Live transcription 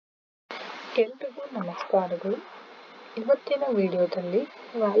ಎಲ್ರಿಗೂ ನಮಸ್ಕಾರಗಳು. ಇವತ್ತಿನ ವಿಡಿಯೋದಲ್ಲಿ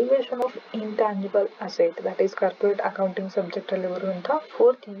valuation of intangible asset that is corporate accounting subject ಅಲ್ಲಿ ಬರುವಂತಹ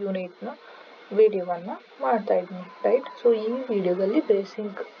 4th ಯೂನಿಟ್ನ ವಿಡಿಯೋವನ್ನು ಮಾಡ್ತಾ ಇದ್ದೀನಿ, ರೈಟ್. ಸೊ ಈ ವಿಡಿಯೋದಲ್ಲಿ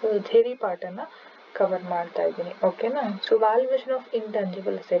ಬೇಸಿಕ್ ಥಿಯರಿ ಪಾರ್ಟನ್ನು ಕವರ್ ಮಾಡ್ತಾ ಇದ್ದೀನಿ, ಓಕೆನಾ. So valuation of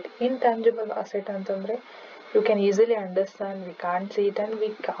intangible asset ಅಂತಂದರೆ you can easily understand, we can't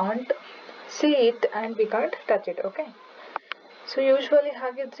see it and we can't touch it, okay. So usually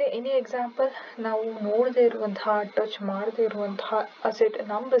ಹಾಗಿದ್ರೆ ಎನಿ ಎಕ್ಸಾಂಪಲ್ ನಾವು ನೋಡದೇ ಇರುವಂತಹ, ಟಚ್ ಮಾಡದೇ ಇರುವಂತಹ ಅಸೆಟ್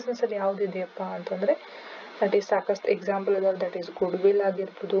ನಮ್ಮ ಬಿಸ್ನೆಸ್ಸಲ್ಲಿ ಯಾವುದಿದೆಯಪ್ಪ ಅಂತಂದರೆ ದಟ್ ಈಸ್ ಸಾಕಷ್ಟು ಎಕ್ಸಾಂಪಲ್ ಇದಾವೆ. ದಟ್ ಈಸ್ ಗುಡ್ ವಿಲ್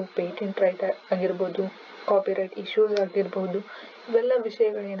ಆಗಿರ್ಬೋದು, ಪೇಟೆಂಟ್ ರೈಟ್ ಆಗಿರ್ಬೋದು, ಕಾಪಿರೈಟ್ ಇಶ್ಯೂಸ್ ಆಗಿರ್ಬೋದು. ಇವೆಲ್ಲ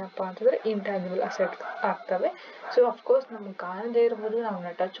ವಿಷಯಗಳೇನಪ್ಪ ಅಂತಂದರೆ ಇಂಟ್ಯಾಂಜಿಬಲ್ ಅಸೆಟ್ ಆಗ್ತವೆ. ಸೊ ಅಫ್ಕೋರ್ಸ್ ನಮ್ಗೆ ಕಾಣದೇ ಇರ್ಬೋದು,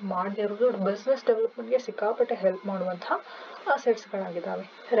 ನಾವು ಟಚ್ ಮಾಡದೇ ಇರ್ಬೋದು, ಬಿಸ್ನೆಸ್ ಡೆವಲಪ್ಮೆಂಟ್ಗೆ ಸಿಕ್ಕಾಪಟ್ಟೆ ಹೆಲ್ಪ್ ಮಾಡುವಂತಹ ಅಸೆಟ್ಸ್ಗಳಾಗಿದ್ದಾವೆ,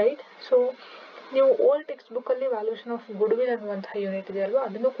 ರೈಟ್. ಸೊ ನೀವು ಓಲ್ಡ್ ಟೆಕ್ಸ್ಟ್ ಬುಕ್ಕಲ್ಲಿ ವ್ಯಾಲ್ಯೂಯೇಷನ್ ಆಫ್ ಗುಡ್ ವಿಲ್ ಅನ್ನುವಂತಹ ಯೂನಿಟ್ ಇದೆಯಲ್ವಾ,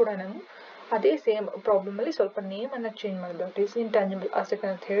 ಅದನ್ನು ಕೂಡ ನಾವು ಅದೇ ಸೇಮ್ ಪ್ರಾಬ್ಲಮಲ್ಲಿ ಸ್ವಲ್ಪ ನೇಮನ್ನು ಚೇಂಜ್ ಮಾಡಿದ್ರು. ದಟ್ ಈಸ್ ಇಂಟ್ಯಾಂಜಿಬಲ್ ಅಸೆಟ್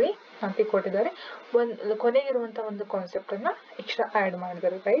ಅಂತ ಹೇಳಿ ಹಾಕಿ ಕೊಟ್ಟಿದ್ದಾರೆ. ಒಂದು ಕೊನೆಗಿರುವಂಥ ಒಂದು ಕಾನ್ಸೆಪ್ಟನ್ನು ಎಕ್ಸ್ಟ್ರಾ ಆ್ಯಡ್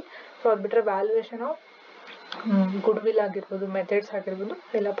ಮಾಡಿದ್ದಾರೆ, ರೈಟ್. ಸೊ ಅದು ಬಿಟ್ಟರೆ ವ್ಯಾಲ್ಯೂಯೇಷನ್ ಆಫ್ ಗುಡ್ ವಿಲ್ ಆಗಿರ್ಬೋದು, ಮೆಥಡ್ಸ್ ಆಗಿರ್ಬೋದು,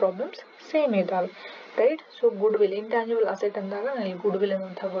 ಎಲ್ಲ ಪ್ರಾಬ್ಲಮ್ಸ್ ಸೇಮ್ ಇದ್ದಾವೆ, right. So good will, intangible asset ಅಂದಾಗ ನಾನು ಗುಡ್ ವಿಲ್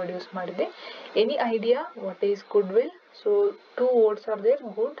ಅನ್ನುವಂಥ ವರ್ಡ್ ಯೂಸ್ ಮಾಡಿದ್ದೆ. Any idea what is good will? So 2 words are there.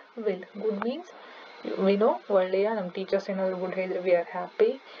 Good will. Good means we know ಒಳ್ಳೆಯ, ನಮ್ಮ ಟೀಚರ್ಸ್ ಏನಾದ್ರು ಗುಡ್ ಹೇಳಿದ್ರೆ we are happy,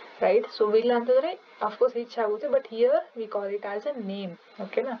 right. So will ಅಂತಂದರೆ of course reach ಆಗುತ್ತೆ, but here we call it as a name,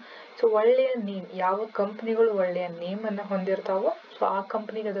 ಓಕೆನಾ. So ಒಳ್ಳೆಯ name, ಯಾವ ಕಂಪ್ನಿಗಳು ಒಳ್ಳೆಯ ನೇಮನ್ನು ಹೊಂದಿರ್ತಾವೋ ಸೊ ಆ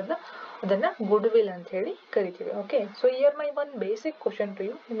ಕಂಪ್ನಿಗೆ ಅದನ್ನು ಗುಡ್ ವಿಲ್ ಅಂತ ಹೇಳಿ ಕರಿತೀವಿ, okay. So here my one basic question to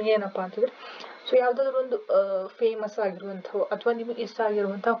you, ನಿಮ್ಗೆ ಏನಪ್ಪ ಅಂತಂದರೆ, ಸೊ ಯಾವುದಾದ್ರೂ ಒಂದು ಫೇಮಸ್ ಆಗಿರುವಂಥವು ಅಥವಾ ನಿಮಗೆ ಇಷ್ಟ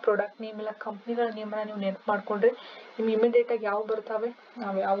ಆಗಿರುವಂತಹ ಪ್ರಾಡಕ್ಟ್ ನೇಮ್ ಇಲ್ಲ ಕಂಪ್ನಿಗಳ ನೇಮನ್ನು ನೀವು ನೆನಪು ಮಾಡಿಕೊಂಡ್ರೆ ನಿಮ್ಗೆ ಇಮಿಡಿಯೇಟಾಗಿ ಯಾವ ಬರ್ತಾವೆ?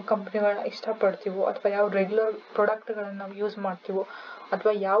 ನಾವು ಯಾವ ಕಂಪ್ನಿಗಳನ್ನ ಇಷ್ಟಪಡ್ತೀವೋ ಅಥವಾ ಯಾವ ರೆಗ್ಯುಲರ್ ಪ್ರಾಡಕ್ಟ್ಗಳನ್ನು ನಾವು ಯೂಸ್ ಮಾಡ್ತೀವೋ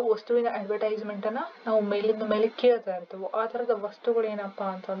ಅಥವಾ ಯಾವ ವಸ್ತುವಿನ ಅಡ್ವರ್ಟೈಸ್ಮೆಂಟನ್ನು ನಾವು ಮೇಲಿಂದ ಮೇಲೆ ಕೇಳ್ತಾ ಇರ್ತೀವೋ ಆ ಥರದ ವಸ್ತುಗಳು ಏನಪ್ಪ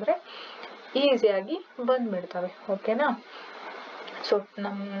ಅಂತಂದರೆ ಈಸಿಯಾಗಿ ಬಂದ್ಬಿಡ್ತವೆ, ಓಕೆನಾ. ಸೊ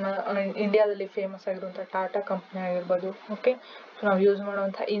ನಮ್ಮ ಇಂಡಿಯಾದಲ್ಲಿ ಫೇಮಸ್ ಆಗಿರುವಂಥ ಟಾಟಾ ಕಂಪ್ನಿ ಆಗಿರ್ಬೋದು, ಓಕೆ. ಸೊ ನಾವು ಯೂಸ್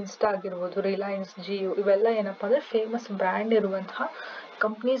ಮಾಡುವಂಥ ಇನ್ಸ್ಟಾ ಆಗಿರ್ಬೋದು, ರಿಲಯನ್ಸ್, ಜಿಯೋ, ಇವೆಲ್ಲ ಏನಪ್ಪ ಅಂದರೆ ಫೇಮಸ್ ಬ್ರ್ಯಾಂಡ್ ಇರುವಂತಹ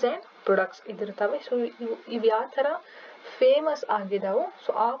ಕಂಪ್ನೀಸ್ ಆ್ಯಂಡ್ ಪ್ರಾಡಕ್ಟ್ಸ್ ಇದಿರ್ತವೆ. ಸೊ ಇವು ಯಾವ ಥರ ಫೇಮಸ್ ಆಗಿದಾವೋ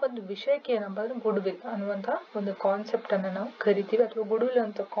ಸೊ ಆ ಒಂದು ವಿಷಯಕ್ಕೆ ಏನಪ್ಪ ಅಂದರೆ ಗುಡ್ ವಿಲ್ ಅನ್ನುವಂಥ ಒಂದು ಕಾನ್ಸೆಪ್ಟನ್ನು ನಾವು ಕರಿತೀವಿ, ಅಥವಾ ಗುಡ್ ವಿಲ್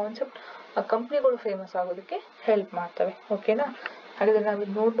ಅಂತ ಕಾನ್ಸೆಪ್ಟ್ ಆ ಕಂಪ್ನಿಗಳು ಫೇಮಸ್ ಆಗೋದಕ್ಕೆ ಹೆಲ್ಪ್ ಮಾಡ್ತವೆ, ಓಕೆನಾ. ಹಾಗಾದ್ರೆ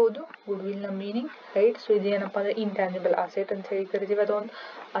ನಾವಿಲ್ಲಿ ನೋಡ್ಬೋದು ಗುಡ್ ವಿಲ್ನ ಮೀನಿಂಗ್, ರೈಟ್. ಸೊ ಇದೇನಪ್ಪ ಅಂದರೆ ಇಂಟ್ಯಾಂಜಿಬಲ್ ಅಸೆಟ್ ಅಂತ ಹೇಳಿ ಕರಿತೀವಿ, ಅಥವಾ ಒಂದು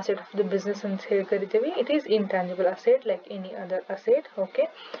ಅಸೆಟ್ ಆಫ್ ದ ಬಿಸ್ನೆಸ್ ಅಂತ ಹೇಳಿ ಕರಿತೀವಿ. It is intangible asset like any other asset, okay.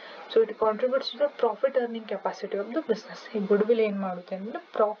 So it contributes to the profit earning capacity of the business. ಈ ಗುಡ್ ವಿಲ್ ಏನು ಮಾಡುತ್ತೆ ಅಂದರೆ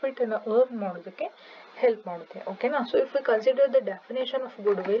ಪ್ರಾಫಿಟನ್ನು ಅರ್ನ್ ಮಾಡೋದಕ್ಕೆ ಹೆಲ್ಪ್ ಮಾಡುತ್ತೆ, ಓಕೆನಾ. So if we consider the definition of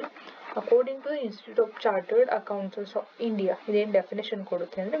good will according to the institute of chartered accountants of India, ಇದೇನು definition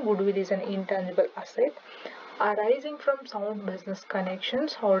ಕೊಡುತ್ತೆ ಅಂದರೆ good will is an intangible asset arising from sound business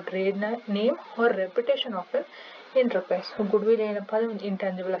connections or trade name or reputation of an enterprise. So good will ಏನಪ್ಪ ಅಂದರೆ ಒಂದು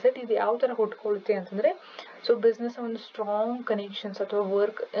intangible asset. ಇದು ಯಾವ ಥರ ಹುಟ್ಕೊಳ್ಳುತ್ತೆ ಅಂತಂದರೆ, ಸೊ ಬಿಸ್ನೆಸ್ ಒಂದು ಸ್ಟ್ರಾಂಗ್ ಕನೆಕ್ಷನ್ಸ್ ಅಥವಾ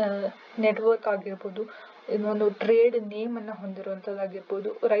ನೆಟ್ವರ್ಕ್ ಆಗಿರ್ಬೋದು, ಇನ್ನೊಂದು ಟ್ರೇಡ್ ನೇಮನ್ನು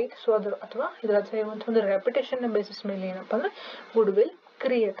ಹೊಂದಿರುವಂಥದ್ದಾಗಿರ್ಬೋದು, ರೈಟ್. ಸೊ ಅದರ ಅಥವಾ ಇದರ ಹತ್ರ ಇರುವಂಥ ಒಂದು ರೆಪ್ಯುಟೇಷನ್ನ ಬೇಸಿಸ್ ಮೇಲೆ ಏನಪ್ಪ ಅಂದರೆ ಗುಡ್ ವಿಲ್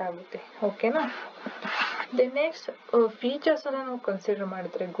ಕ್ರಿಯೇಟ್ ಆಗುತ್ತೆ, ಓಕೆನಾ. ದೆನ್ ನೆಕ್ಸ್ಟ್ ಫೀಚರ್ಸ್ ಅನ್ನು ನಾವು ಕನ್ಸಿಡರ್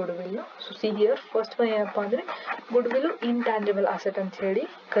ಮಾಡಿದ್ರೆ good will, so see here first one ಏನಪ್ಪ ಅಂದರೆ ಗುಡ್ ವಿಲ್ ಇಂಟ್ಯಾಂಜಿಬಲ್ ಅಸೆಟ್ ಅಂತ ಹೇಳಿ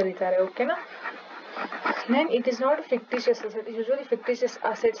ಕರೀತಾರೆ, ಓಕೆನಾ. Then it is not fictitious asset. Usually fictitious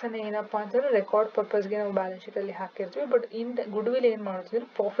assets ಅನ್ನು ಏನಪ್ಪ ಅಂತಂದರೆ ರೆಕಾರ್ಡ್ ಪರ್ಪಸ್ಗೆ ನಾವು ಬ್ಯಾಲೆನ್ಸ್ ಶೀಟಲ್ಲಿ ಹಾಕಿರ್ತೀವಿ, ಬಟ್ ಗುಡ್ ವಿಲ್ ಏನು ಮಾಡುತ್ತೆ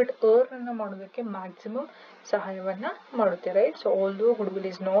ಅಂದರೆ ಪ್ರಾಫಿಟ್ ಅರ್ನ್ ಮಾಡೋದಕ್ಕೆ ಮ್ಯಾಕ್ಸಿಮಮ್ ಸಹಾಯವನ್ನು ಮಾಡುತ್ತೆ, right. So although good will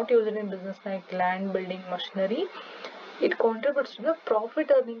is not used in business like land, building, machinery, it contributes to the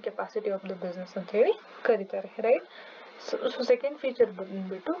profit earning capacity of the business ಅಂತ ಹೇಳಿ ಕರೀತಾರೆ, ರೈಟ್. ಸೊ ಸೆಕೆಂಡ್ ಫೀಚರ್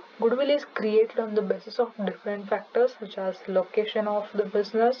ಬಂದ್ಬಿಟ್ಟು good will is created on the basis of different factors such as location of the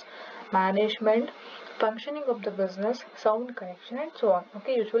business, management, functioning of the business, sound connection and so on,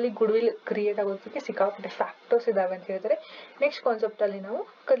 okay. Usually good will create ಆಗೋದಕ್ಕೆ ಸಿಕ್ಕಾಪಟ್ಟೆ factors ಇದಾವೆ ಅಂತ ಹೇಳ್ತಾರೆ. Next ಕಾನ್ಸೆಪ್ಟಲ್ಲಿ ನಾವು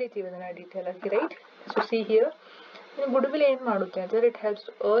ಕಲಿತೀವಿ ಅದನ್ನು detail ಆಗಿ, right. So see here good will ಏನು ಮಾಡುತ್ತೆ ಅಂತಂದರೆ it helps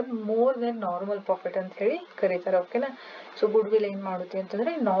earn more than normal profit ಅಂತ ಹೇಳಿ ಕರೀತಾರೆ, ಓಕೆನಾ. ಸೊ ಗುಡ್ ವಿಲ್ ಏನು ಮಾಡುತ್ತೆ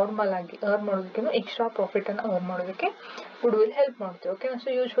ಅಂತಂದರೆ ನಾರ್ಮಲ್ ಆಗಿ ಅರ್ನ್ ಮಾಡೋದಕ್ಕಿಂತ ಎಕ್ಸ್ಟ್ರಾ ಪ್ರಾಫಿಟನ್ನು ಅರ್ನ್ ಮಾಡೋದಕ್ಕೆ ಗುಡ್ ವಿಲ್ ಹೆಲ್ಪ್ ಮಾಡುತ್ತೆ, ಓಕೆನಾ.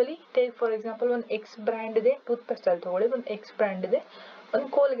 So usually take for example ಒಂದು ಎಕ್ಸ್ ಬ್ರ್ಯಾಂಡ್ ಇದೆ, ಟೂತ್ ಪೇಸ್ಟಲ್ಲಿ ತೊಗೊಳ್ಳಿ, ಒಂದು ಎಕ್ಸ್ ಬ್ರ್ಯಾಂಡ್ ಇದೆ, ಒಂದು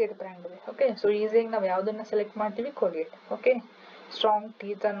ಕೋಲ್ಗೇಟ್ ಬ್ರ್ಯಾಂಡ್ ಇದೆ, ಓಕೆ. ಸೊ ಈಸಿಯಾಗಿ ನಾವು ಯಾವುದನ್ನು ಸೆಲೆಕ್ಟ್ ಮಾಡ್ತೀವಿ? Colgate, okay. ಸ್ಟ್ರಾಂಗ್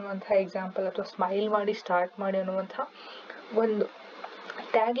ಟೀತ್ ಅನ್ನುವಂಥ ಎಕ್ಸಾಂಪಲ್, ಅಥವಾ ಸ್ಮೈಲ್ ಮಾಡಿ ಸ್ಟಾರ್ಟ್ ಮಾಡಿ ಅನ್ನುವಂಥ ಒಂದು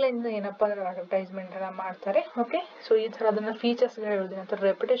ಟ್ಯಾಗ್ಲೈನ್ ಏನಪ್ಪಾ ಅಂದ್ರೆ ಅಡ್ವರ್ಟೈಸ್ಮೆಂಟ್ ಎಲ್ಲ ಮಾಡ್ತಾರೆ. ಓಕೆ, ಸೊ ಈ ತರ ಅದನ್ನ ಫೀಚರ್ಸ್ ಹೇಳೋದ್ರಿಂದ ಅಥವಾ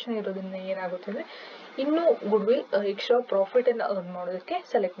ರೆಪ್ಯುಟೇಷನ್ ಇರೋದ್ರಿಂದ ಏನಾಗುತ್ತೆ ಅಂದ್ರೆ ಇನ್ನೂ ಗುಡ್ ವಿಲ್ ಎಕ್ಸ್ಟ್ರಾ ಪ್ರಾಫಿಟ್ ಅನ್ನ ಅರ್ನ್ ಮಾಡೋದಕ್ಕೆ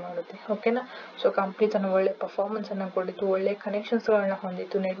ಸೆಲೆಕ್ಟ್ ಮಾಡುತ್ತೆ. ಓಕೆನಾ, ಸೊ ಕಂಪ್ನಿ ತನ್ನ ಒಳ್ಳೆ ಪರ್ಫಾರ್ಮೆನ್ಸ್ ಅನ್ನ ಕೊಟ್ಟಿತ್ತು, ಒಳ್ಳೆ ಕನೆಕ್ಷನ್ಸ್ ಗಳನ್ನ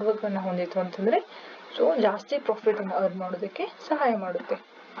ಹೊಂದಿತ್ತು, ನೆಟ್ವರ್ಕ್ ಅನ್ನ ಹೊಂದಿತ್ತು ಅಂತಂದ್ರೆ ಸೊ ಜಾಸ್ತಿ ಪ್ರಾಫಿಟ್ ಅನ್ನ ಅರ್ನ್ ಮಾಡೋದಕ್ಕೆ ಸಹಾಯ ಮಾಡುತ್ತೆ.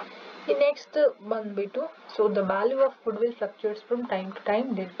 ಈ ನೆಕ್ಸ್ಟ್ ಬಂದ್ಬಿಟ್ಟು so the value of good will ಫ್ಲಕ್ಚುಯೇಟ್ಸ್ from time to time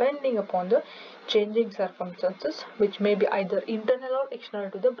depending upon the changing circumstances which may be either internal R external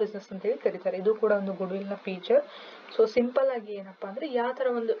to the business ಅಂತ ಹೇಳಿ ಕರೀತಾರೆ. ಇದು ಕೂಡ ಒಂದು ಗುಡ್ ವಿಲ್ ನ ಫೀಚರ್. ಸೊ ಸಿಂಪಲ್ ಆಗಿ ಏನಪ್ಪಾ ಅಂದ್ರೆ ಯಾವ ತರ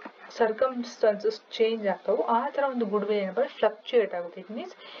ಒಂದು ಸರ್ಕಮ್ಸ್ಟಾನ್ಸಸ್ ಚೇಂಜ್ ಆಗ್ತಾವೋ ಆ ತರ ಒಂದು ಗುಡ್ ವಿಲ್ ಏನಪ್ಪಾ ಫ್ಲಕ್ಚುಯೇಟ್ ಆಗುತ್ತೆ, ಇಟ್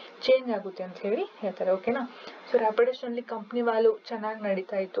ಮೀನ್ಸ್ ಚೇಂಜ್ ಆಗುತ್ತೆ ಅಂತ ಹೇಳಿ ಹೇಳ್ತಾರೆ. ಓಕೆನಾ, ಸೊ ರೆಪ್ಯುಟೇಷನ್ ಅಲ್ಲಿ ಕಂಪ್ನಿ ವ್ಯಾಲ್ಯೂ ಚೆನ್ನಾಗಿ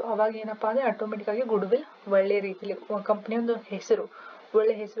ನಡೀತಾ ಇತ್ತು, ಅವಾಗ ಏನಪ್ಪಾ ಅಂದ್ರೆ ಆಟೋಮೆಟಿಕ್ ಆಗಿ ಗುಡ್ ವಿಲ್ ಒಳ್ಳೆ ರೀತಿಯಲ್ಲಿ ಕಂಪ್ನಿ ಒಂದು ಹೆಸರು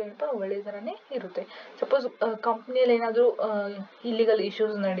ಒಳ್ಳೆ ಹೆಸರು ಏನಪ್ಪಾ ಒಳ್ಳೆ ತರಾನೇ ಇರುತ್ತೆ. ಸಪೋಸ್ ಕಂಪ್ನಿಯಲ್ಲಿ ಏನಾದ್ರು ಇಲ್ಲಿಗಲ್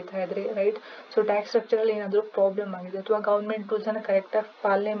ಇಶ್ಯೂಸ್ ನಡೀತಾ ಇದ್ರೆ ರೈಟ್, ಸೊ ಟ್ಯಾಕ್ಸ್ ಸ್ಟ್ರಕ್ಚರ್ ಅಲ್ಲಿ ಏನಾದ್ರು ಪ್ರಾಬ್ಲಮ್ ಆಗಿದೆ ಅಥವಾ ಗವರ್ಮೆಂಟ್ ರೂಲ್ಸ್ ಅನ್ನ ಕರೆಕ್ಟ್ ಆಗಿ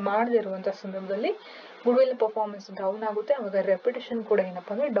ಪಾಲನೆ ಮಾಡದೇ ಇರುವಂತ ಸಂದರ್ಭದಲ್ಲಿ ಗುಡ್ ವಿಲ್ ಪರ್ಫಾರ್ಮೆನ್ಸ್ ಡೌನ್ ಆಗುತ್ತೆ, ಅವಾಗ ರೆಪ್ಯುಟೇಷನ್ ಕೂಡ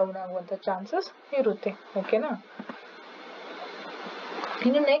ಏನಪ್ಪಾ ಅಂದ್ರೆ ಡೌನ್ ಆಗುವಂತ ಚಾನ್ಸಸ್ ಇರುತ್ತೆ. ಓಕೆನಾ,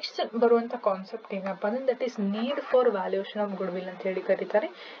 ಇನ್ನು ನೆಕ್ಸ್ಟ್ ಬರುವಂತ ಕಾನ್ಸೆಪ್ಟ್ ಏನಪ್ಪಾ ಅಂದ್ರೆ that is need for valuation of good will ಅಂತ ಹೇಳಿ ಕರೀತಾರೆ.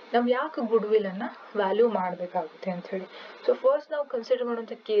 ನಾವ್ ಯಾಕೆ ಗುಡ್ ವಿಲ್ ಅನ್ನ ವ್ಯಾಲ್ಯೂ ಮಾಡ್ಬೇಕಾಗುತ್ತೆ ಅಂತ ಹೇಳಿ. ಸೊ ಫಸ್ಟ್ ನಾವು ಕನ್ಸಿಡರ್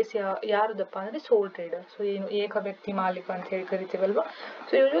ಮಾಡುವಂತ ಕೇಸ್ ಯಾರದಪ್ಪ ಅಂದ್ರೆ ಸೋಲ್ ಟ್ರೇಡರ್. ಸೊ ಏನು ಏಕ ವ್ಯಕ್ತಿ ಮಾಲೀಕ ಅಂತ ಹೇಳಿ ಕರಿತೀವಲ್ವಾ.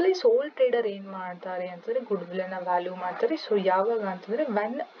 ಸೊ ಯೂಶುವಲಿ ಸೋಲ್ ಟ್ರೇಡರ್ ಏನ್ ಮಾಡ್ತಾರೆ ಅಂತಂದ್ರೆ ಗುಡ್ ವಿಲ್ ಅನ್ನ ವ್ಯಾಲ್ಯೂ ಮಾಡ್ತಾರೆ. ಸೊ ಯಾವಾಗ ಅಂತಂದ್ರೆ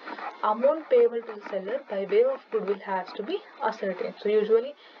when amount payable to seller by way of good will has to B ascertain. So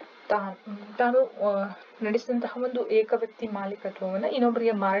usually ತಾನು ನಡೆಸಿದಂತಹ ಒಂದು ಏಕ ವ್ಯಕ್ತಿ ಮಾಲೀಕತ್ವವನ್ನ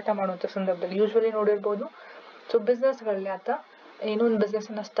ಇನ್ನೊಬ್ಬರಿಗೆ ಮಾರಾಟ ಮಾಡುವಂತ ಸಂದರ್ಭದಲ್ಲಿ ಯೂಶುವಲಿ ನೋಡಿರ್ಬೋದು. ಸೊ ಬಿಸ್ನೆಸ್ ಗಳಲ್ಲಿ ಆತ ಏನೋ ಒಂದು ಬಿಸ್ನೆಸ್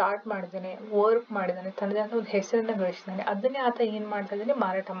ಅನ್ನ ಸ್ಟಾರ್ಟ್ ಮಾಡಿದಾನೆ, ವರ್ಕ್ ಮಾಡಿದಾನೆ, ತನ್ನದೇ ಆದ ಒಂದು ಹೆಸರನ್ನ ಗಳಿಸಿದಾನೆ, ಅದನ್ನೇ ಆತ ಏನ್ ಮಾಡ್ತಾ ಇದ್ದಾನೆ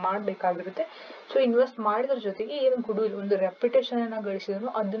ಮಾರಾಟ ಮಾಡ್ಬೇಕಾಗಿರುತ್ತೆ. ಸೊ ಇನ್ವೆಸ್ಟ್ ಮಾಡಿದ್ರ ಜೊತೆಗೆ ಏನು ಗುಡ್ ವಿಲ್ ಒಂದು ರೆಪ್ಯುಟೇಷನ್ ಅನ್ನ ಗಳಿಸಿದನು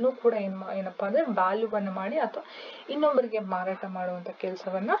ಅದನ್ನು ಕೂಡ ಏನಪ್ಪಾ ಅಂದ್ರೆ ವ್ಯಾಲ್ಯೂವನ್ನ ಮಾಡಿ ಅಥವಾ ಇನ್ನೊಬ್ಬರಿಗೆ ಮಾರಾಟ ಮಾಡುವಂತ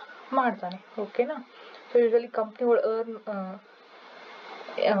ಕೆಲಸವನ್ನ ಮಾಡ್ತಾನೆ. ಓಕೆನಾ, ಸೊ ಯೂಶುವಲಿ ಕಂಪ್ನಿಗಳು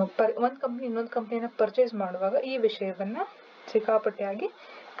ಒಂದ್ ಕಂಪ್ನಿ ಇನ್ನೊಂದು ಕಂಪ್ನಿಯನ್ನ ಪರ್ಚೇಸ್ ಮಾಡುವಾಗ ಈ ವಿಷಯವನ್ನ ಸಿಕ್ಕಾಪಟ್ಟೆಯಾಗಿ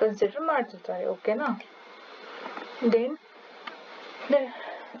ಕನ್ಸಿಡರ್ ಮಾಡ್ತಿರ್ತಾರೆ. ಓಕೆನಾ, ದೆನ್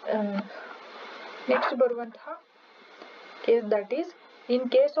ನೆಕ್ಸ್ಟ್ ಬರುವಂತಹ case that is in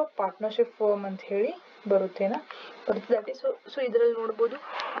case of partnership firm ಅಂತ ಹೇಳಿ ಬರುತ್ತೆ. ಸೊ ಇದರಲ್ಲಿ ನೋಡ್ಬೋದು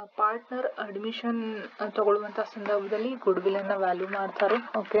ಪಾರ್ಟ್ನರ್ ಅಡ್ಮಿಷನ್ ತಗೊಳ್ಳುವಂತ ಸಂದರ್ಭದಲ್ಲಿ ಗುಡ್ ವಿಲ್ ಅನ್ನ ವ್ಯಾಲ್ಯೂ ಮಾಡ್ತಾರೆ.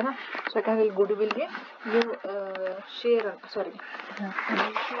 ಓಕೆನಾ, ಸೊ ಯಾಕಂದ್ರೆ ಗುಡ್ ವಿಲ್ಗೆ ನೀವು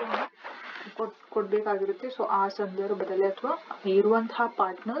ಕೊಡ್ಬೇಕಾಗಿರುತ್ತೆ. ಸೊ ಆ ಸಂದರ್ಭದಲ್ಲಿ ಅಥವಾ ಇರುವಂತಹ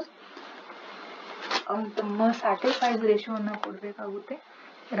ಪಾರ್ಟ್ನರ್ಸ್ ತಮ್ಮ ಸ್ಯಾಕ್ರಿಫೈಸ್ ರೇಷಿಯೋನ ಕೊಡ್ಬೇಕಾಗುತ್ತೆ.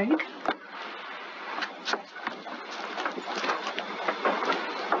 ರೈಟ್,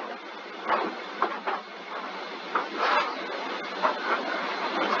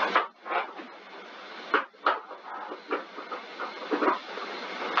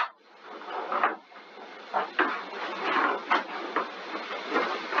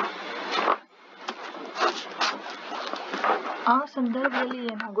 ಆ ಸಂದರ್ಭದಲ್ಲಿ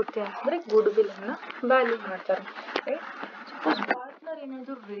ಏನಾಗುತ್ತೆ ಅಂತಂದ್ರೆ ಗುಡ್ ವಿಲ್ ಅನ್ನ ವ್ಯಾಲ್ಯೂ ಮಾಡ್ತಾರೆ. ಸಪೋಸ್ ಪಾರ್ಟ್ನರ್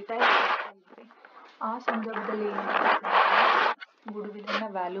ಏನಾದ್ರು ರಿಟೈರ್ ಆಗಿದ್ರೆ ಆ ಸಂದರ್ಭದಲ್ಲಿ ಗುಡ್ ವಿಲ್ ಅನ್ನ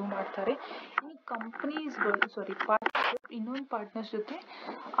ವ್ಯಾಲ್ಯೂ ಮಾಡ್ತಾರೆ. ಇನ್ನು ಕಂಪನೀಸ್ಗಳು ಪಾರ್ಟ್ನರ್ಶಿಪ್ ಇನ್ನೊಂದು ಪಾರ್ಟ್ನರ್ಸ್ ಜೊತೆ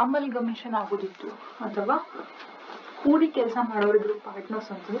ಅಮಲ್ಗಮೇಷನ್ ಆಗೋದಿತ್ತು ಅಥವಾ ಕೂಡಿ ಕೆಲಸ ಮಾಡೋರಿದ್ರು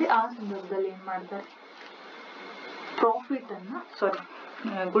ಪಾರ್ಟ್ನರ್ಸ್ ಅಂತಂದ್ರೆ ಆ ಸಂದರ್ಭದಲ್ಲಿ ಏನ್ ಮಾಡ್ತಾರೆ ಪ್ರಾಫಿಟ್ ಅನ್ನ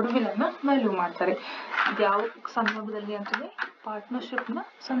ಗುಡ್ ವಿಲ್ ಅನ್ನ ವ್ಯಾಲ್ಯೂ ಮಾಡ್ತಾರೆ. ಯಾವ ಸಂದರ್ಭದಲ್ಲಿ ಅಂತಂದ್ರೆ ಪಾರ್ಟ್ನರ್ಶಿಪ್ ನ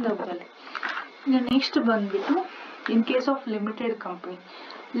ಸಂದರ್ಭದಲ್ಲಿ. ನೆಕ್ಸ್ಟ್ ಬಂದ್ಬಿಟ್ಟು ಇನ್ ಕೇಸ್ ಆಫ್ ಲಿಮಿಟೆಡ್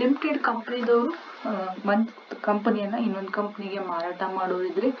ಕಂಪನಿದವರು ಒಂದ್ ಕಂಪನಿಯನ್ನ ಇನ್ನೊಂದು ಕಂಪನಿಗೆ ಮಾರಾಟ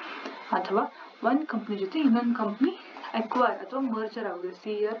ಮಾಡೋದಿದ್ರೆ ಅಥವಾ ಒಂದ್ ಕಂಪನಿ ಜೊತೆ ಇನ್ನೊಂದು ಕಂಪನಿ ಅಕ್ವೈರ್ ಅಥವಾ ಮರ್ಜರ್ ಆಗೋದು.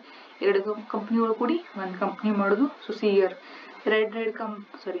 ಸಿಆರ್ ಎರಡು ಕಂಪನಿಗಳು ಕೂಡಿ ಒಂದ್ ಕಂಪನಿ ಮಾಡೋದು. ಸೊ ಸಿಆರ್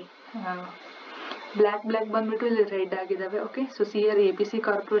ಬ್ಲ್ಯಾಕ್ ಬಂದ್ಬಿಟ್ಟು ಇಲ್ಲಿ ರೆಡ್ ಆಗಿದಾವೆ. Okay, so CR ABC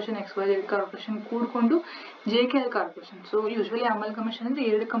corporation XYZ corporation ಕೂಡ್ಕೊಂಡು JKL corporation. So usually ಅಮಲ್ಗಮೇಷನ್ ಅಂದ್ರೆ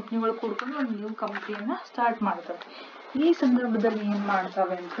ಎರಡು ಕಂಪನಿಗಳು ಕೂಡ್ಕೊಂಡು ಒಂದು ನ್ಯೂ ಕಂಪನಿಯನ್ನ ಸ್ಟಾರ್ಟ್ ಮಾಡ್ತವೆ. ಈ ಸಂದರ್ಭದಲ್ಲಿ ಏನ್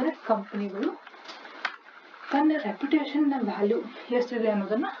ಮಾಡ್ತವೆ ಅಂತಂದ್ರೆ ಕಂಪನಿಗಳು ತನ್ನ ರೆಪ್ಯುಟೇಷನ್ ನ ವ್ಯಾಲ್ಯೂ ಎಷ್ಟಿದೆ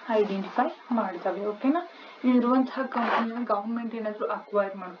ಅನ್ನೋದನ್ನ ಐಡೆಂಟಿಫೈ ಮಾಡ್ತವೆ. ಓಕೆನಾ, ಇರುವಂತಹ ಕಂಪನಿಯನ್ನ ಗವರ್ಮೆಂಟ್ ಏನಾದ್ರು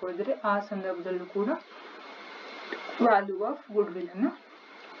ಅಕ್ವೈರ್ ಮಾಡ್ಕೊಳ್ಳಿದ್ರೆ ಆ ಸಂದರ್ಭದಲ್ಲೂ ಕೂಡ ವ್ಯಾಲ್ಯೂ ಆಫ್ ಗುಡ್ ವಿಲ್ ಅನ್ನ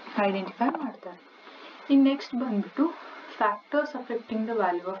ಐಡೆಂಟಿಫೈ ಮಾಡ್ತಾರೆ. ಇನ್ ನೆಕ್ಸ್ಟ್ ಬಂದ್ಬಿಟ್ಟು factors affecting the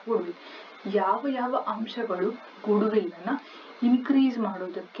value of good will. ಯಾವ ಅಂಶಗಳು ಗುಡ್ ವಿಲ್ ಅನ್ನ ಇನ್ಕ್ರೀಸ್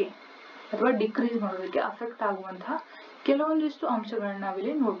ಮಾಡೋದಕ್ಕೆ ಅಥವಾ ಡಿಕ್ರೀಸ್ ಮಾಡೋದಕ್ಕೆ ಅಫೆಕ್ಟ್ ಆಗುವಂತಹ ಕೆಲವೊಂದಿಷ್ಟು ಅಂಶಗಳನ್ನ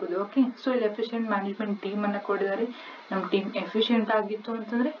ನಾವಿಲ್ಲಿ ನೋಡ್ಬೋದು. ಓಕೆ, ಸೊ ಇಲ್ಲಿ ಎಫಿಷಿಯಂಟ್ ಮ್ಯಾನೇಜ್ಮೆಂಟ್ ಟೀಮ್ ಅನ್ನ ಕೊಟ್ಟಿದ್ದಾರೆ. ನಮ್ಮ ಟೀಮ್ ಎಫಿಷಿಯಂಟ್ ಆಗಿತ್ತು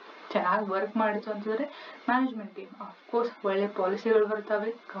ಅಂತಂದ್ರೆ ಚೆನ್ನಾಗಿ ವರ್ಕ್ ಮಾಡಿತು ಅಂತಂದ್ರೆ ಮ್ಯಾನೇಜ್ಮೆಂಟ್ ಟೀಮ್ ಅಫ್ಕೋರ್ಸ್ ಒಳ್ಳೆ ಪಾಲಿಸಿಗಳು ಬರ್ತವೆ,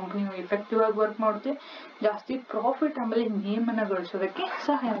 ಕಂಪ್ನಿ ಎಫೆಕ್ಟಿವ್ ಆಗಿ ವರ್ಕ್ ಮಾಡುತ್ತೆ, ಜಾಸ್ತಿ ಪ್ರಾಫಿಟ್ ಆಮೇಲೆ ನೇಮ್ ಅನ್ನ ಗಳಿಸೋದಕ್ಕೆ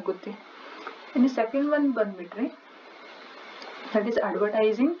ಸಹಾಯ ಆಗುತ್ತೆ. ಇನ್ನು ಸೆಕೆಂಡ್ ಒನ್ ಬಂದ್ಬಿಟ್ರೆ that is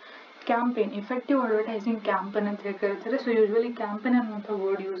advertising campaign. Effective advertising campaign ಅಂತ ಹೇಳ್ತಾರೆ. ಸೊ ಯೂಶುವಲಿ ಕ್ಯಾಂಪೇನ್ ಅನ್ನುವಂಥ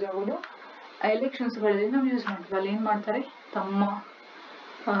ವರ್ಡ್ ಯೂಸ್ ಆಗೋದು ಎಲೆಕ್ಷನ್ಸ್ಗಳಲ್ಲಿ ನಾವು ಯೂಸ್ ಮಾಡ್ತೀವಿ. ಅಲ್ಲಿ ಏನ್ ಮಾಡ್ತಾರೆ, ತಮ್ಮ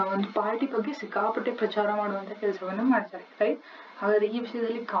ಒಂದು ಪಾರ್ಟಿ ಬಗ್ಗೆ ಸಿಕ್ಕಾಪಟ್ಟೆ ಪ್ರಚಾರ ಮಾಡುವಂತ ಕೆಲಸವನ್ನು ಮಾಡ್ತಾರೆ, ರೈಟ್. ಹಾಗಾದ್ರೆ ಈ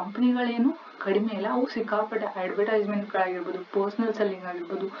ವಿಷಯದಲ್ಲಿ ಕಂಪನಿಗಳೇನು ಕಡಿಮೆ ಇಲ್ಲ, ಅವು ಸಿಕ್ಕಾಪಟ್ಟೆ ಅಡ್ವರ್ಟೈಸ್ಮೆಂಟ್ಗಳಾಗಿರ್ಬೋದು, ಪರ್ಸನಲ್ ಸೆಲ್ಲಿಂಗ್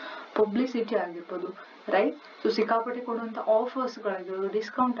ಆಗಿರ್ಬೋದು, ಪಬ್ಲಿಸಿಟಿ ಆಗಿರ್ಬೋದು, ರೈಟ್. ಸೊ ಸಿಕ್ಕಾಪಟ್ಟೆ ಕೊಡುವಂತ ಆಫರ್ಸ್ಗಳಾಗಿರ್ಬೋದು,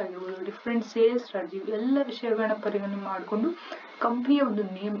 ಡಿಸ್ಕೌಂಟ್ ಆಗಿರ್ಬೋದು, ಡಿಫ್ರೆಂಟ್ ಸೇಲ್ಸ್ ಸ್ಟ್ರಾಟಜಿ ಎಲ್ಲ ವಿಷಯಗಳನ್ನ ಪರಿಗಣನೆ ಮಾಡಿಕೊಂಡು ಕಂಪನಿಯ ಒಂದು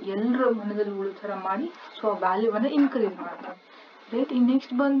ನೇಮ್ ಎಲ್ಲರ ಮನದಲ್ಲಿ ಉಳಿದ ಥರ ಮಾಡಿ ಸೊ ಆ ವ್ಯಾಲ್ಯೂವನ್ನ ಇನ್ಕ್ರೀಸ್ ಮಾಡ್ತಾರೆ, ರೈಟ್. ಈ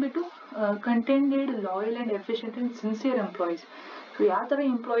ನೆಕ್ಸ್ಟ್ ಬಂದ್ಬಿಟ್ಟು contented, loyal and efficient and sincere employees. So ಯಾವ ತರ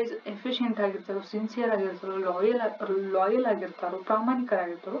employees efficient ಆಗಿರ್ತಾರೋ, sincere ಆಗಿರ್ತಾರೋ, loyal ಆಗಿರ್ತಾರೋ,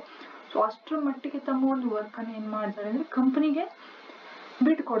 ಪ್ರಾಮಾಣಿಕರಾಗಿರ್ತಾರೋ, so ಅಷ್ಟರ ಮಟ್ಟಿಗೆ ತಮ್ಮ ಒಂದು ವರ್ಕ್ ಅನ್ನು ಏನ್ ಮಾಡ್ತಾರೆ ಅಂದ್ರೆ ಕಂಪನಿಗೆ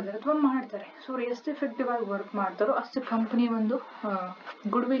ಬಿಟ್ಟು ಕೊಡ್ತಾರೆ ಅಥವಾ ಮಾಡ್ತಾರೆ. ಸೊ ಅವ್ರು ಎಷ್ಟು ಎಫೆಕ್ಟಿವ್ ಆಗಿ ವರ್ಕ್ ಮಾಡ್ತಾರೋ ಅಷ್ಟು ಕಂಪನಿ ಒಂದು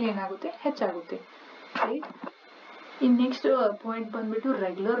ಗುಡ್ ವಿಲ್ ಏನಾಗುತ್ತೆ, ಹೆಚ್ಚಾಗುತ್ತೆ, ರೈಟ್. In next point ಬಂದ್ಬಿಟ್ಟು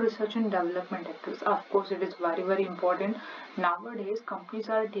regular research and development activities. Of course it is very important. Nowadays companies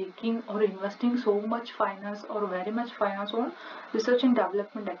are taking or investing so much finance or very much finance on research and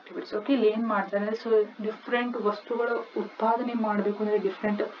development activities. Okay, ಏನ್ ಮಾಡ್ತಾರೆ, so different ವಸ್ತುಗಳ ಉತ್ಪಾದನೆ ಮಾಡಬೇಕು ಅಂದ್ರೆ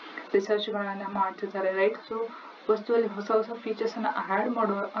different research ಗಳನ್ನ ಮಾಡ್ತಿರ್ತಾರೆ, right. So ವಸ್ತುವಲ್ಲಿ ಹೊಸ ಹೊಸ ಫೀಚರ್ಸ್ ಅನ್ನ ಆಡ್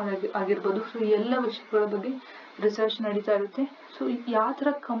ಮಾಡುವ ಆಗಿರ್ಬೋದು. ಸೊ ಎಲ್ಲ ವಿಷಯಗಳ ಬಗ್ಗೆ ರಿಸರ್ಚ್ ನಡೀತಾ ಇರುತ್ತೆ. ಸೊ ಯಾವ ತರ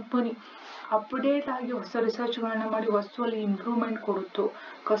ಕಂಪನಿ ಅಪ್ಡೇಟ್ ಆಗಿ ಹೊಸ ರಿಸರ್ಚ್ ಗಳನ್ನ ಮಾಡಿ ವಸ್ತುವಲ್ಲಿ ಇಂಪ್ರೂವ್ಮೆಂಟ್ ಕೊಡುತ್ತೋ,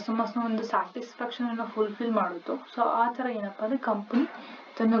 ಕಸ್ಟಮರ್ಸ್ ನ ಒಂದು ಸ್ಯಾಟಿಸ್ಫ್ಯಾಕ್ಷನ್ ಅನ್ನ ಫುಲ್ಫಿಲ್ ಮಾಡುತ್ತೋ, ಸೊ ಆ ತರ ಏನಪ್ಪಾ ಅಂದ್ರೆ ಕಂಪನಿ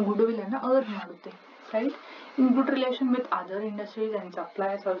ತನ್ನ ಗುಡ್ ವಿಲ್ ಅನ್ನ ಅರ್ನ್ ಮಾಡುತ್ತೆ, right. In good relation with other industries and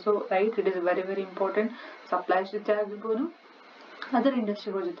suppliers also, right. It is very important. Suppliers ಜೊತೆ ಆಗಿರ್ಬೋದು, ಅದರ್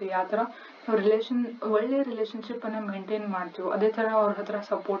ಇಂಡಸ್ಟ್ರಿಗಳ ಜೊತೆ ಯಾವ ತರ ಒಳ್ಳೆ ರಿಲೇಶನ್ಶಿಪ್ ಅನ್ನ ಮೇಂಟೈನ್ ಮಾಡ್ತೀವೋ ಅದೇ ತರ ಅವ್ರ ಹತ್ರ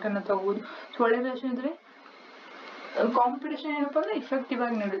ಸಪೋರ್ಟ್ ಅನ್ನ ತಗೋದು. ಸೊ ಒಳ್ಳೆ ರಿಲೇಷನ್ ಇದ್ರೆ ಕಾಂಪಿಟೇಷನ್ ಏನಪ್ಪಾ ಅಂದ್ರೆ ಇಫೆಕ್ಟಿವ್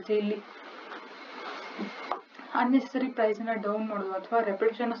ಆಗಿ ನಡೆಯುತ್ತೆ. ಇಲ್ಲಿ ಅನ್ನೆಸರಿ ಪ್ರೈಸ್ ಅನ್ನ ಡೌನ್ ಮಾಡೋದು ಅಥವಾ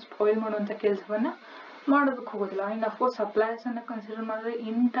ರೆಪ್ಯುಟೇಷನ್ ಸ್ಪಾಯಿಲ್ ಮಾಡುವಂತ ಕೆಲಸವನ್ನ ಮಾಡೋದಕ್ಕೆ ಹೋಗೋದಿಲ್ಲ. ಅಂಡ್ ಅಫ್ಕೋರ್ಸ್ ಸಪ್ಲೈಯರ್ಸ್ ಅನ್ನ ಕನ್ಸಿಡರ್ ಮಾಡಿದ್ರೆ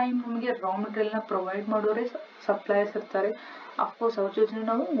ಇನ್ ಟೈಮ್ ನಮಗೆ ರಾ ಮೆಟೀರಿಯಲ್ ನ ಪ್ರೊವೈಡ್ ಮಾಡೋರೆ ಸಪ್ಲೈಯರ್ಸ್ ಇರ್ತಾರೆ. ಅಫ್ಕೋರ್ಸ್ ಅವ್ರ ಜೊತೆ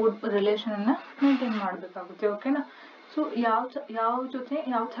ನಾವು ಗುಡ್ ರಿಲೇಷನ್ ಅನ್ನ ಮೇಂಟೈನ್ ಮಾಡ್ಬೇಕಾಗುತ್ತೆ, ಓಕೆನಾ. ಸೊ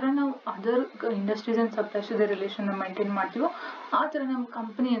ಯಾವ ತರ ನಾವು ಅದರ್ ಇಂಡಸ್ಟ್ರೀಸ್ ಅಂಡ್ ಸಪ್ಲೈಯರ್ಸ್ ಜೊತೆ ರಿಲೇಷನ್ ಮೇಂಟೈನ್ ಮಾಡ್ತೀವೋ ಆ ತರ ನಮ್ಮ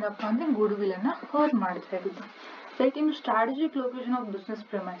ಕಂಪನಿ ಏನಪ್ಪಾ ಅಂದ್ರೆ ಗುಡ್ ವಿಲ್ ಅನ್ನ ಅರ್ನ್ ಮಾಡ್ತಾ ಇರುತ್ತೆ, ರೈಟ್. ಇನ್ನು strategic location of business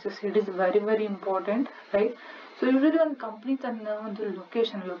ಪ್ರೆಮೈಸಸ್, it is very important, right. So usually ಒಂದು ಕಂಪನಿ ತನ್ನ ಒಂದು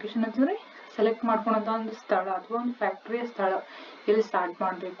ಲೊಕೇಶನ್ ಅಂತಂದ್ರೆ ಸೆಲೆಕ್ಟ್ ಮಾಡ್ಕೊಂಡಂತ ಒಂದು ಸ್ಥಳ ಅಥವಾ ಒಂದು ಫ್ಯಾಕ್ಟರಿಯ ಸ್ಥಳ ಎಲ್ಲಿ ಸ್ಟಾರ್ಟ್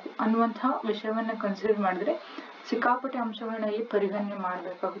ಮಾಡಬೇಕು ಅನ್ನುವಂತಹ ವಿಷಯವನ್ನ ಕನ್ಸಿಡರ್ ಮಾಡಿದ್ರೆ ಸಿಕ್ಕಾಪಟ್ಟೆ ಅಂಶಗಳನ್ನ ಇಲ್ಲಿ ಪರಿಗಣನೆ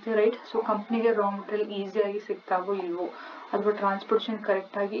ಮಾಡಬೇಕಾಗುತ್ತೆ, ರೈಟ್. ಸೊ ಕಂಪ್ನಿಗೆ ರಾ ಮೆಟೀರಿಯಲ್ ಈಸಿಯಾಗಿ ಸಿಗ್ತಾವೋ ಇಲ್ವೋ, ಅಥವಾ ಟ್ರಾನ್ಸ್ಪೋರ್ಟೇಷನ್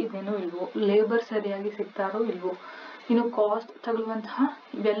ಕರೆಕ್ಟ್ ಆಗಿ ಇದೇನೋ ಇಲ್ವೋ, ಲೇಬರ್ ಸರಿಯಾಗಿ ಸಿಗ್ತಾರೋ ಇಲ್ವೋ, ಇನ್ನು ಕಾಸ್ಟ್ ತಗೊಳ್ಳುವಂತಹ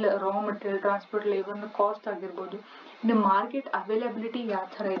ಇವೆಲ್ಲ ರಾ ಮೆಟೀರಿಯಲ್, ಟ್ರಾನ್ಸ್ಪೋರ್ಟ್, ಲೇಬರ್ನ ಕಾಸ್ಟ್ ಆಗಿರ್ಬೋದು, ಇನ್ನು ಮಾರ್ಕೆಟ್ ಅವೈಲಬಿಲಿಟಿ ಯಾವ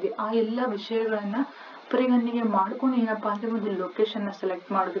ತರ ಇದೆ, ಆ ಎಲ್ಲ ವಿಷಯಗಳನ್ನ ಪರಿಗಣನೆಗೆ ಮಾಡ್ಕೊಂಡು ಏನಪ್ಪಾ ಅಂದ್ರೆ ಒಂದು ಲೊಕೇಶನ್ ನ ಸೆಲೆಕ್ಟ್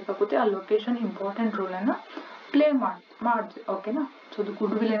ಮಾಡಬೇಕಾಗುತ್ತೆ. ಆ ಲೊಕೇಶನ್ ಇಂಪಾರ್ಟೆಂಟ್ ರೋಲ್ ಅನ್ನ ಪ್ಲೇ ಮಾಡ್ತೀವಿ, ಓಕೆನಾ. ಸೊ ಅದು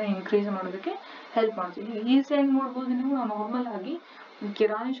ಗುಡ್ ವಿಲ್ ಅನ್ನ ಇನ್ಕ್ರೀಸ್ ಮಾಡೋದಕ್ಕೆ ಹೆಲ್ಪ್ ಮಾಡ್ತೀವಿ. ಈಸಿಯಾಗಿ ನೋಡ್ಬೋದು ನೀವು, ನಾರ್ಮಲ್ ಆಗಿ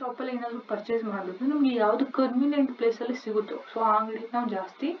ಕಿರಾಣಿ ಶಾಪ್ ಅಲ್ಲಿ ಏನಾದ್ರು ಪರ್ಚೇಸ್ ಮಾಡ್ಬೇಕು ನಮ್ಗೆ ಯಾವ್ದು ಕನ್ವೀನಿಯಂಟ್ ಪ್ಲೇಸ್ ಅಲ್ಲಿ ಸಿಗುತ್ತೋ ಸೊ ಆ ಅಂಗಡಿ ನಾವು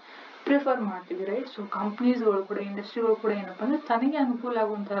ಜಾಸ್ತಿ ಪ್ರಿಫರ್ ಮಾಡ್ತೀವಿ, ರೈಟ್. ಸೊ ಕಂಪ್ನೀಸ್ಗಳು ಕೂಡ, ಇಂಡಸ್ಟ್ರಿಗಳು ಕೂಡ ಏನಪ್ಪಾ ಅಂದ್ರೆ ತನಗೆ ಅನುಕೂಲ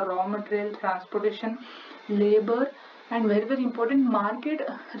ಆಗುವಂತಹ raw material, transportation, labour and very important market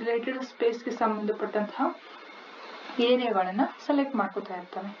related ಸ್ಪೇಸ್ಗೆ ಸಂಬಂಧಪಟ್ಟಂತಹ ಏರಿಯಾಗಳನ್ನ ಸೆಲೆಕ್ಟ್ ಮಾಡ್ಕೋತಾ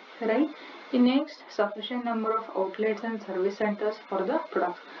ಇರ್ತಾನೆ, right. In next sufficient number of outlets and service centres for the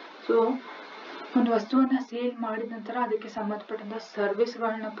product. So ಒಂದು ವಸ್ತುವನ್ನ ಸೇಲ್ ಮಾಡಿದ ನಂತರ ಅದಕ್ಕೆ ಸಂಬಂಧಪಟ್ಟಂತ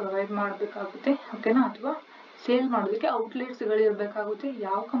ಸರ್ವಿಸ್ಗಳನ್ನ ಪ್ರೊವೈಡ್ ಮಾಡಬೇಕಾಗುತ್ತೆ, ಓಕೆನಾ. ಅಥವಾ ಸೇಲ್ ಮಾಡೋದಕ್ಕೆ ಔಟ್ಲೆಟ್ಸ್ ಗಳು ಇರಬೇಕಾಗುತ್ತೆ.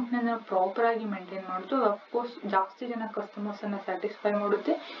 ಯಾವ ಕಂಪ್ನಿನ ಪ್ರಾಪರ್ ಆಗಿ ಮೇಂಟೈನ್ ಮಾಡುತ್ತೋ ಅಫ್ಕೋರ್ಸ್ ಜಾಸ್ತಿ ಜನ ಕಸ್ಟಮರ್ಸ್ ಅನ್ನ ಸ್ಯಾಟಿಸ್ಫೈ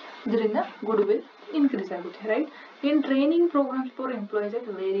ಮಾಡುತ್ತೆ, ಇದರಿಂದ ಗುಡ್ ವಿಲ್ ಇನ್ಕ್ರೀಸ್ ಆಗುತ್ತೆ, right. In training programmes for employees at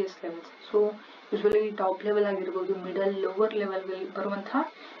various levels. So usually top level ಆಗಿರ್ಬೋದು, ಮಿಡಲ್, ಲೋವರ್ ಲೆವೆಲ್ ಬರುವಂತಹ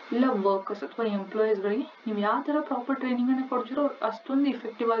ಎಲ್ಲ ವರ್ಕರ್ಸ್ ಅಥವಾ ಎಂಪ್ಲಾಯೀಸ್ ಗಳಿಗೆ ನೀವು ಯಾವ ತರ ಪ್ರಾಪರ್ ಟ್ರೈನಿಂಗ್ ಅನ್ನ ಕೊಡ್ತೀರೋ ಅಷ್ಟೊಂದು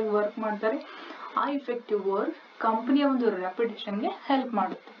ಇಫೆಕ್ಟಿವ್ ಆಗಿ ವರ್ಕ್ ಮಾಡ್ತಾರೆ. ಆ ಇಫೆಕ್ಟಿವ್ ವರ್ಕ್ ಕಂಪನಿಯ ಒಂದು ರೆಪ್ಯುಟೇಷನ್ಗೆ ಹೆಲ್ಪ್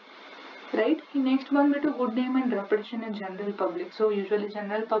ಮಾಡುತ್ತೆ, ರೈಟ್. ಈ ನೆಕ್ಸ್ಟ್ ಬಂದ್ಬಿಟ್ಟು good name and reputation in general public. So usually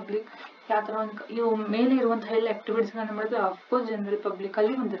general public ಯಾವ ತರ ಒಂದು ಇವು ಮೇಲೆ ಇರುವಂತಹ ಎಲ್ಲ ಆಕ್ಟಿವಿಟೀಸ್ ಗಳನ್ನ ಮಾಡಿದ್ರೆ ಅಫ್ಕೋರ್ಸ್ ಜನರಲ್ ಪಬ್ಲಿಕ್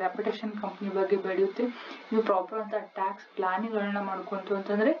ಅಲ್ಲಿ ಒಂದು ರೆಪ್ಯುಟೇಷನ್ ಕಂಪನಿ ಬಗ್ಗೆ ಬೆಳೆಯುತ್ತೆ. ನೀವು ಪ್ರಾಪರ್ ಅಂತ ಟ್ಯಾಕ್ಸ್ ಪ್ಲಾನಿಂಗ್ ಗಳನ್ನ ಮಾಡ್ಕೊಂತು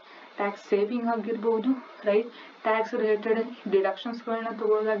ಅಂತಂದ್ರೆ ಟ್ಯಾಕ್ಸ್ ಸೇವಿಂಗ್ ಆಗಿರ್ಬೋದು, ರೈಟ್. ಟ್ಯಾಕ್ಸ್ ರಿಲೇಟೆಡ್ ಡಿಡಕ್ಷನ್ಸ್ ಗಳನ್ನ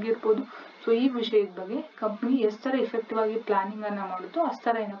ತಗೊಳ್ಳೋದಾಗಿರ್ಬೋದು. ಸೊ ಈ ವಿಷಯದ ಬಗ್ಗೆ ಕಂಪನಿ ಎಷ್ಟು ತರ ಎಫೆಕ್ಟಿವ್ ಆಗಿ ಪ್ಲಾನಿಂಗ್ ಅನ್ನ ಮಾಡುತ್ತೋ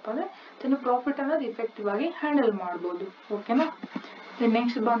ಅಷ್ಟರ ಏನಪ್ಪಾ ಅಂದ್ರೆ ತನ್ನ ಪ್ರಾಫಿಟ್ ಅನ್ನೋದು ಎಫೆಕ್ಟಿವ್ ಆಗಿ ಹ್ಯಾಂಡಲ್ ಮಾಡ್ಬೋದು, ಓಕೆನಾ.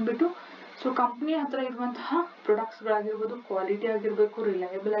 ನೆಕ್ಸ್ಟ್ ಬಂದ್ಬಿಟ್ಟು ಸೊ ಕಂಪ್ನಿ ಹತ್ರ ಇರುವಂತಹ ಪ್ರಾಡಕ್ಟ್ಸ್ಗಳಾಗಿರ್ಬೋದು, ಕ್ವಾಲಿಟಿ ಆಗಿರಬೇಕು,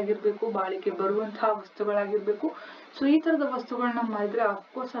 ರಿಲಯಬಲ್ ಆಗಿರಬೇಕು, ಬಾಳಿಕೆ ಬರುವಂತಹ ವಸ್ತುಗಳಾಗಿರ್ಬೇಕು. ಸೊ ಈ ಥರದ ವಸ್ತುಗಳನ್ನ ಮಾಡಿದ್ರೆ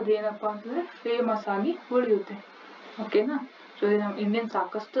ಅಫ್ಕೋರ್ಸ್ ಅದೇನಪ್ಪ ಅಂತಂದ್ರೆ ಫೇಮಸ್ ಆಗಿ ಉಳಿಯುತ್ತೆ. ಓಕೆನಾ? ಸೊ ನಮ್ಮ ಇಂಡಿಯನ್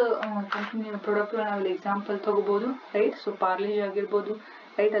ಸಾಕಷ್ಟು ಕಂಪ್ನಿ ಪ್ರಾಡಕ್ಟ್ಗಳು ನಾವಿಲ್ಲಿ ಎಕ್ಸಾಂಪಲ್ ತಗೋಬಹುದು, ರೈಟ್. ಸೊ ಪಾರ್ಲೇಜ್ ಆಗಿರ್ಬೋದು,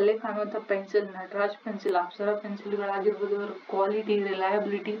 ರೈಟ್, ಅಲ್ಲೇ ಕಾಣುವಂಥ ಪೆನ್ಸಿಲ್, ನಟರಾಜ್ ಪೆನ್ಸಿಲ್, ಅಪ್ಸರಾ ಪೆನ್ಸಿಲ್ಗಳಾಗಿರ್ಬೋದು, ಅವ್ರ ಕ್ವಾಲಿಟಿ,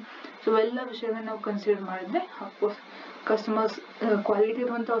 ರಿಲಯಬಿಲಿಟಿ, ಸೊ ಎಲ್ಲ ವಿಷಯಗಳನ್ನ ನಾವು ಕನ್ಸಿಡರ್ ಮಾಡಿದ್ರೆ ಅಫ್ಕೋರ್ಸ್ ಕಸ್ಟಮರ್ಸ್ ಕ್ವಾಲಿಟಿ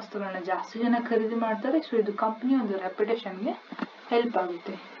ಇರುವಂಥ ವಸ್ತುಗಳನ್ನ ಜಾಸ್ತಿ ಜನ ಖರೀದಿ ಮಾಡ್ತಾರೆ. ಸೊ ಇದು ಕಂಪ್ನಿ ಒಂದು ರೆಪ್ಯುಟೇಷನ್ಗೆ ಹೆಲ್ಪ್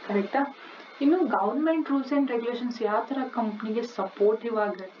ಆಗುತ್ತೆ. ಕರೆಕ್ಟಾ? ಇನ್ನು ಗೌರ್ಮೆಂಟ್ ರೂಲ್ಸ್ ಆ್ಯಂಡ್ ರೆಗ್ಯುಲೇಷನ್ಸ್ ಯಾವ ಥರ ಕಂಪ್ನಿಗೆ ಸಪೋರ್ಟಿವ್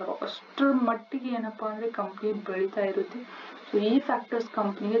ಆಗಿರ್ತಾರೋ ಅಷ್ಟರ ಮಟ್ಟಿಗೆ ಏನಪ್ಪಾ ಅಂದರೆ ಕಂಪ್ನಿ ಬೆಳೀತಾ ಇರುತ್ತೆ. ಸೊ ಈ ಫ್ಯಾಕ್ಟರ್ಸ್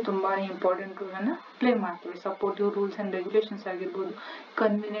ಕಂಪ್ನಿಗೆ ತುಂಬಾ ಇಂಪಾರ್ಟೆಂಟ್ ರೋಲನ್ನು ಪ್ಲೇ ಮಾಡ್ತವೆ. ಸಪೋರ್ಟಿವ್ ರೂಲ್ಸ್ ಆ್ಯಂಡ್ ರೆಗ್ಯುಲೇಷನ್ಸ್ ಆಗಿರ್ಬೋದು,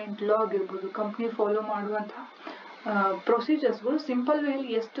 ಕನ್ವಿನಿಯೆಂಟ್ ಲಾ ಆಗಿರ್ಬೋದು, ಕಂಪ್ನಿ ಫಾಲೋ ಮಾಡುವಂಥ ಪ್ರೊಸೀಜರ್ಸ್ಗಳು ಸಿಂಪಲ್ ವೇಲಿ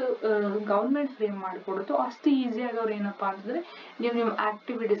ಎಷ್ಟು ಗೌರ್ಮೆಂಟ್ ಫ್ರೇಮ್ ಮಾಡಿಕೊಡುತ್ತೋ ಅಷ್ಟು ಈಸಿಯಾಗಿ ಅವ್ರು ಏನಪ್ಪಾ ಅಂತಂದರೆ ನಿಮ್ಮ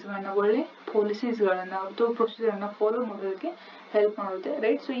ಆಕ್ಟಿವಿಟೀಸ್ಗಳನ್ನ, ಒಳ್ಳೆ ಪಾಲಿಸೀಸ್ಗಳನ್ನು, ಅಥವಾ ಪ್ರೊಸೀಜರ್ನ ಫಾಲೋ ಮಾಡೋದಕ್ಕೆ ಹೆಲ್ಪ್ ಮಾಡುತ್ತೆ,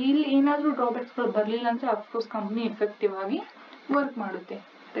 ರೈಟ್. ಸೊ ಇಲ್ಲಿ ಏನಾದರೂ ಡ್ರಾಬ್ಯಾಕ್ಸ್ಗಳು ಬರಲಿಲ್ಲ ಅಂದರೆ ಅಫ್ಕೋರ್ಸ್ ಕಂಪ್ನಿ ಎಫೆಕ್ಟಿವ್ ಆಗಿ ವರ್ಕ್ ಮಾಡುತ್ತೆ,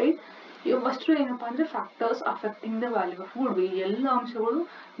 ರೈಟ್. ಫಸ್ಟು ಏನಪ್ಪಾ ಅಂದರೆ factors affecting the value of good will. ಎಲ್ಲ ಅಂಶಗಳು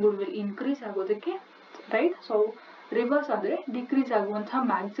ಗುಡ್ ವಿಲ್ ಇನ್ಕ್ರೀಸ್ ಆಗೋದಕ್ಕೆ, ರೈಟ್. ಸೊ ರಿವರ್ಸ್ ಆದರೆ ಡಿಕ್ರೀಸ್ ಆಗುವಂತಹ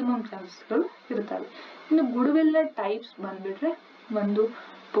ಮ್ಯಾಕ್ಸಿಮಮ್ ಚಾನ್ಸಸ್ಗಳು ಇರ್ತವೆ. ಇನ್ನು ಗುಡ್ ವಿಲ್ನ ಟೈಪ್ಸ್ ಬಂದ್ಬಿಟ್ರೆ ಒಂದು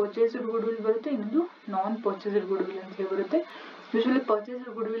ಪರ್ಚೇಸ್ಡ್ ಗುಡ್ ವಿಲ್ ಬರುತ್ತೆ, ಇನ್ನೊಂದು ನಾನ್ ಪರ್ಚೇಸ್ಡ್ ಗುಡ್ ವಿಲ್ ಅಂತ ಬರುತ್ತೆ. ಯೂಶಲಿ ಪರ್ಚೇಸ್ಡ್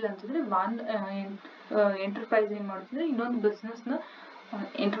ಗುಡ್ ವಿಲ್ ಅಂತಂದ್ರೆ ಒನ್ ಎಂಟರ್ಪ್ರೈಸ್ ಏನ್ ಮಾಡುತ್ತೆ, ಇನ್ನೊಂದು ಬಿಸ್ನೆಸ್ನ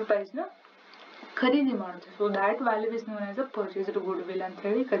ಎಂಟರ್ಪ್ರೈಸ್ನ ಖರೀದಿ ಮಾಡುತ್ತೆ. So that value is known as a purchased good will ಅಂತ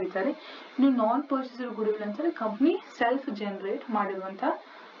ಹೇಳಿ ಕರೀತಾರೆ. ಇನ್ನು ನಾನ್ ಪರ್ಚೇಸ್ಡ್ ಗುಡ್ ವಿಲ್ ಅಂತಂದ್ರೆ ಕಂಪ್ನಿ ಸೆಲ್ಫ್ ಜನರೇಟ್ ಮಾಡಿರುವಂತ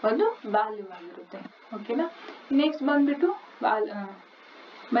ಒಂದು ವ್ಯಾಲ್ಯೂ ಆಗಿರುತ್ತೆ. ಓಕೆನಾ? ನೆಕ್ಸ್ಟ್ ಬಂದ್ಬಿಟ್ಟು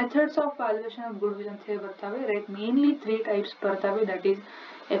methods of valuation of good will ಅಂತ ಹೇಳಿ ಬರ್ತವೆ, ರೈಟ್. ಮೇನ್ಲಿ 3 ಟೈಪ್ಸ್ ಬರ್ತವೆ. That is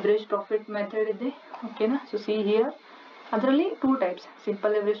average profit method ಇದೆ. ಓಕೆನಾ? ಸೊ ಸಿ ಹಿಯರ್ ಅದರಲ್ಲಿ 2 types,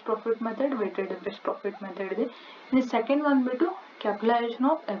 simple average profit method, weighted average profit method ಇದೆ. ಇನ್ನು ಸೆಕೆಂಡ್ ಬಂದ್ಬಿಟ್ಟು capitalisation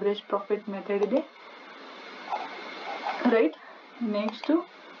of average profit method ಇದೆ, ರೈಟ್. ನೆಕ್ಸ್ಟ್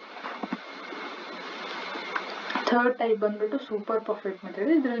ಥರ್ಡ್ ಟೈಪ್ ಬಂದ್ಬಿಟ್ಟು ಸೂಪರ್ ಪ್ರಾಫಿಟ್ ಮೆಥಡ್.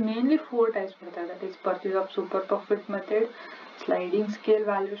 ಇದರಲ್ಲಿ ಮೇನ್ಲಿ 4 ಟೈಪ್ಸ್ ಬರ್ತವೆ. That is purchase of super profit method, sliding scale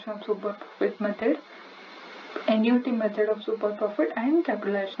valuation of super profit method, annuity method of super profit and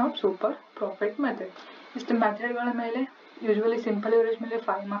capitalization of super profit method. ಇಷ್ಟು ಮೆಥಡ್ಗಳ ಮೇಲೆ usually simple average ಮೇಲೆ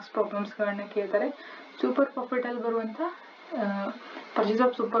 5 marks ಪ್ರಾಬ್ಲಮ್ಸ್ಗಳನ್ನ ಕೇಳ್ತಾರೆ. Super profit ಅಲ್ಲಿ ಬರುವಂಥ purchase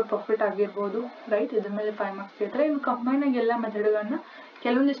of super profit ಆಗಿರ್ಬೋದು, right. ಇದ್ರ ಮೇಲೆ 5 marks ಕೇಳ್ತಾರೆ. ಇನ್ನು ಕಂಬೈನ್ ಆಗಿ ಎಲ್ಲ ಮೆಥಡ್ಗಳನ್ನ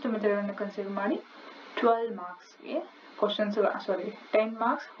ಕೆಲವೊಂದಿಷ್ಟು ಮೆಥಡ್ಗಳನ್ನ ಕನ್ಸಿಡರ್ ಮಾಡಿ 12 ಮಾರ್ಕ್ಸ್ಗೆ ಕ್ವಶನ್ಸ್ 10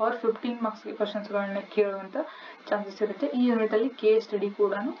 ಮಾರ್ಕ್ಸ್ ಆರ್ 15 ಮಾರ್ಕ್ಸ್ಗೆ ಕ್ವಶನ್ಸ್ಗಳನ್ನ ಕೇಳುವಂಥ ಚಾನ್ಸಸ್ ಇರುತ್ತೆ. ಈ ಯೂನಿಟ್ ಅಲ್ಲಿ ಕೇಸ್ ಸ್ಟಡಿ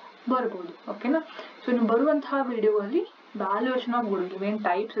ಕೂಡ ಬರ್ಬೋದು. ಓಕೆನಾ? ಸೊ ಇನ್ನು ಬರುವಂತಹ ವಿಡಿಯೋದಲ್ಲಿ ವ್ಯಾಲ್ಯೂಯೇಷನ್ ಆಫ್ ಗುಡ್ ವಿಲ್ ಏನು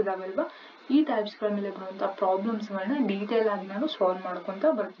ಟೈಪ್ಸ್ ಇದಾವಲ್ವಾ, ಈ ಟೈಪ್ಸ್ಗಳ ಮೇಲೆ ಬರುವಂತಹ ಪ್ರಾಬ್ಲಮ್ಸ್ಗಳನ್ನ ಡೀಟೇಲ್ ಆಗಿ ನಾನು ಸಾಲ್ವ್ ಮಾಡ್ಕೊಂತ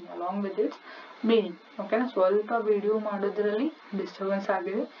ಬರ್ತೀನಿ ಅಲಾಂಗ್ ವಿತ್ ಇಟ್ಸ್ ಮೀನಿಂಗ್. ಓಕೆನಾ? ಸ್ವಲ್ಪ ವಿಡಿಯೋ ಮಾಡೋದ್ರಲ್ಲಿ ಡಿಸ್ಟರ್ಬೆನ್ಸ್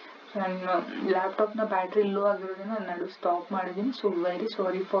ಆಗಿದೆ. ನನ್ನ ಲ್ಯಾಪ್ಟಾಪ್ನ ಬ್ಯಾಟ್ರಿ ಲೋ ಆಗಿರೋದನ್ನ ನಾನು ಸ್ಟಾಪ್ ಮಾಡಿದ್ದೀನಿ. So very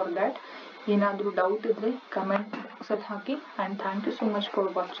sorry for that. ಏನಾದರೂ ಡೌಟ್ ಇದ್ರೆ ಕಮೆಂಟ್ ಬಾಕ್ಸಲ್ಲಿ ಹಾಕಿ. And thank you so much for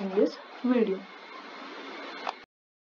watching this video.